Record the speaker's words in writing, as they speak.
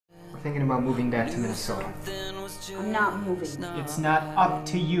thinking about moving back to Minnesota. I'm not moving. It's not up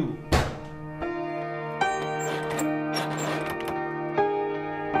to you.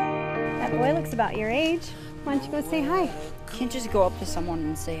 That boy looks about your age. Why don't you go say hi? Can't just go up to someone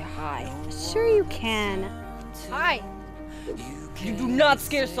and say hi. Sure you can. Hi! You do not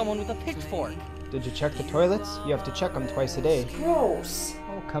scare someone with a pitchfork. Did you check the toilets? You have to check them twice a day. Gross.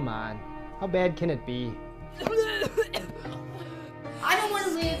 Oh, come on. How bad can it be? I don't want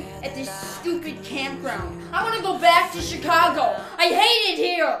to live at this stupid campground. I want to go back to Chicago. I hate it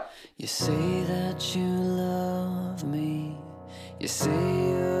here. You say that you love me. You say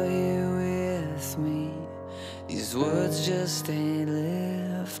you're here with me. These words just ain't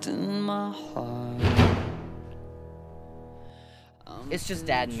left in my heart. It's just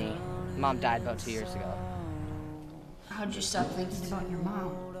Dad and me. Mom died about 2 years ago. How'd you stop thinking about your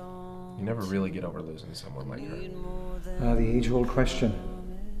mom? You never really get over losing someone like her. The age-old question.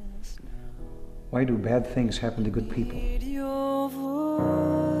 Why do bad things happen to good people? I need your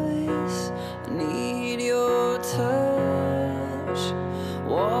voice, I need your touch.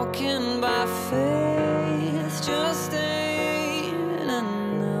 Walking by faith just ain't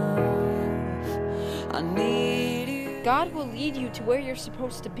enough. I need you. God will lead you to where you're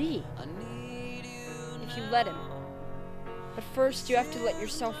supposed to be, if you let Him. But first, you have to let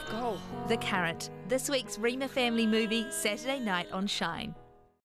yourself go. The Carrot, this week's Rhema Family Movie, Saturday night on Shine.